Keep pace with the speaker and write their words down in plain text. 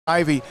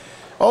Ivy.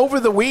 Over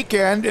the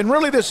weekend, and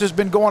really this has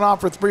been going on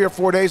for 3 or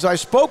 4 days, I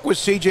spoke with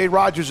C.J.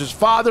 Rodgers'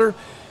 father.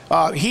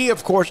 He,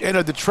 of course,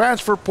 entered the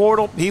transfer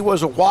portal. He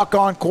was a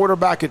walk-on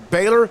quarterback at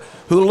Baylor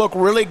who looked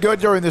really good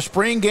during the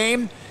spring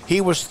game. He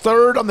was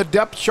third on the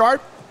depth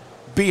chart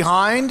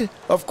behind,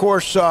 of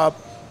course,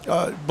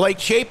 Blake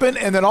Shapen,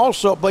 and then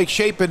also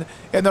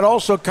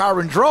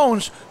Kyron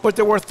Drones, but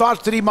there were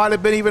thoughts that he might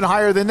have been even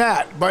higher than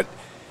that. But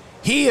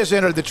he has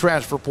entered the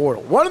transfer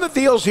portal. One of the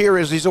deals here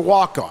is he's a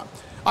walk-on.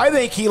 I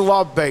think he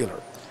loved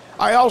Baylor.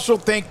 I also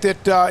think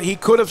that he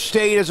could have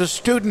stayed as a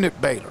student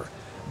at Baylor.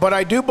 But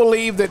I do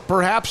believe that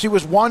perhaps he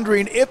was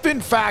wondering if,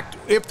 in fact,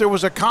 if there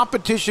was a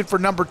competition for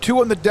number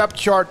 2 on the depth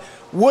chart,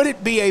 would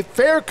it be a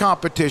fair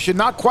competition,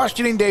 not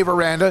questioning Dave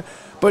Aranda,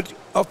 but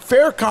a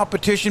fair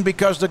competition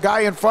because the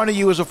guy in front of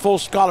you is a full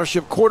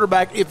scholarship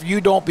quarterback if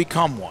you don't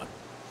become one.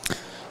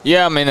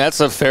 Yeah, I mean, that's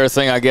a fair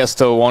thing, I guess,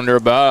 to wonder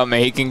about. I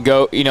mean, he can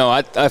go, you know,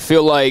 I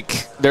feel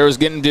like there was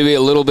getting to be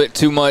a little bit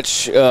too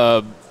much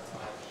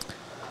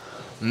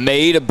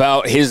made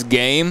about his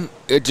game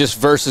just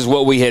versus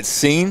what we had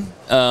seen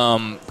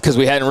because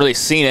we hadn't really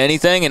seen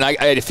anything. And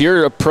if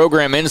you're a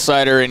program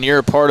insider and you're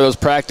a part of those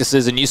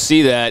practices and you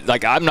see that,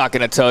 like, I'm not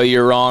going to tell you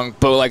you're wrong,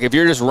 but, like, if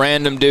you're just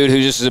random dude who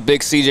just is a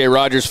big C.J.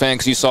 Rodgers fan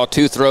because you saw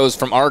 2 throws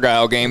from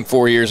Argyle game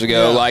 4 years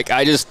ago, like,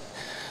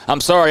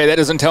 I'm sorry, that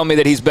doesn't tell me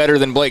that he's better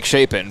than Blake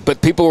Shapen.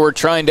 But people were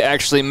trying to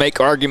actually make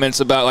arguments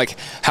about, like,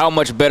 how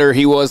much better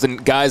he was than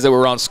guys that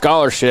were on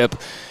scholarship.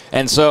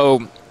 And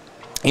so,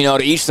 you know,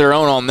 to each their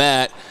own on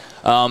that.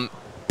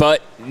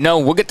 But, no,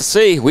 we'll get to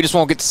see. We just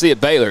won't get to see at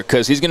Baylor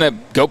because he's going to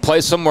go play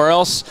somewhere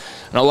else.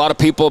 And a lot of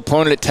people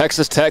pointed at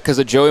Texas Tech because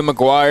of Joey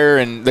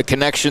McGuire and the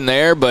connection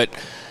there. But,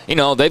 you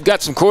know, they've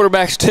got some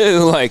quarterbacks too.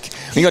 Like,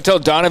 you're going to tell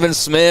Donovan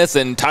Smith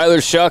and Tyler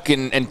Shuck,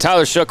 and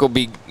Tyler Shuck will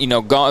be, you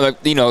know, gone.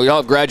 You know, you'll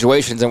have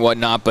graduations and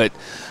whatnot. But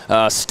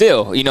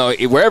still, you know,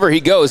 wherever he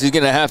goes, he's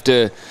going to have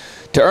to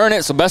earn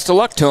it, so best of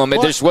luck to him.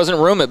 It just wasn't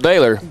room at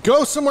Baylor.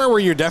 Go somewhere where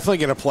you're definitely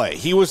going to play.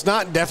 He was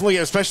not definitely,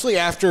 especially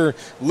after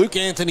Luke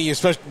Anthony,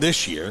 especially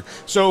this year.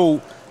 So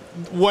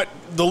what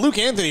the Luke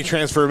Anthony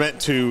transfer meant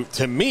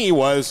to me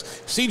was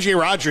C.J.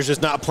 Rodgers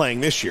is not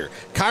playing this year.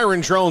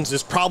 Kyron Drones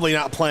is probably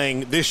not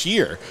playing this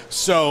year.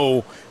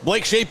 So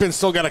Blake Shapen's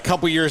still got a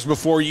couple years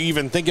before you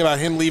even think about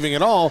him leaving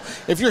at all.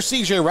 If you're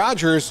C.J.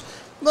 Rodgers,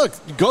 look,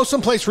 go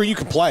someplace where you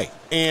can play.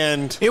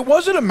 And it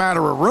wasn't a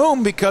matter of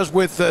room because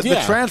with the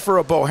transfer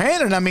of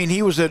Bohannon, I mean,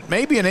 he was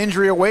maybe an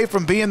injury away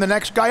from being the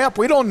next guy up.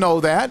 We don't know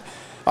that.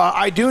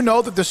 I do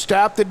know that the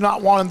staff did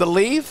not want him to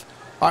leave.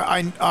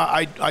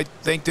 I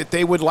think that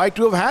they would like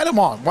to have had him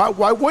on.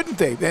 Why wouldn't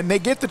they? And they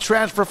get the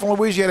transfer from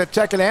Louisiana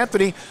Tech and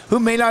Anthony, who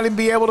may not even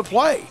be able to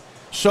play.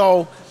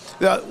 So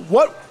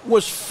what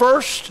was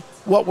first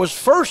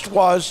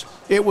was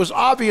it was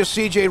obvious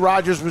C.J.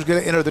 Rodgers was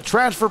going to enter the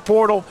transfer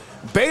portal.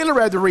 Baylor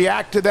had to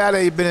react to that.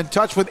 They've been in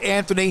touch with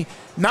Anthony.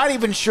 Not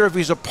even sure if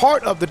he's a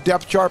part of the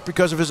depth chart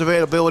because of his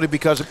availability,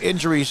 because of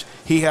injuries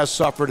he has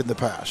suffered in the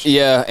past.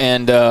 Yeah,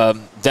 and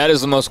that is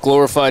the most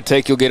glorified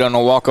take you'll get on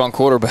a walk-on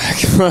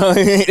quarterback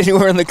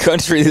anywhere in the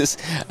country.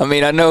 I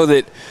mean, I know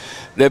that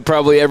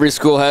probably every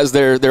school has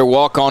their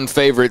walk-on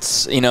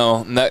favorites. You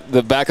know,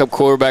 the backup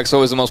quarterback's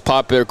always the most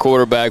popular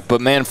quarterback.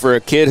 But, man, for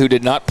a kid who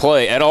did not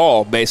play at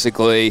all,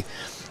 basically,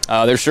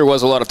 there sure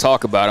was a lot of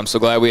talk about him. So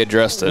glad we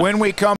addressed it. When we come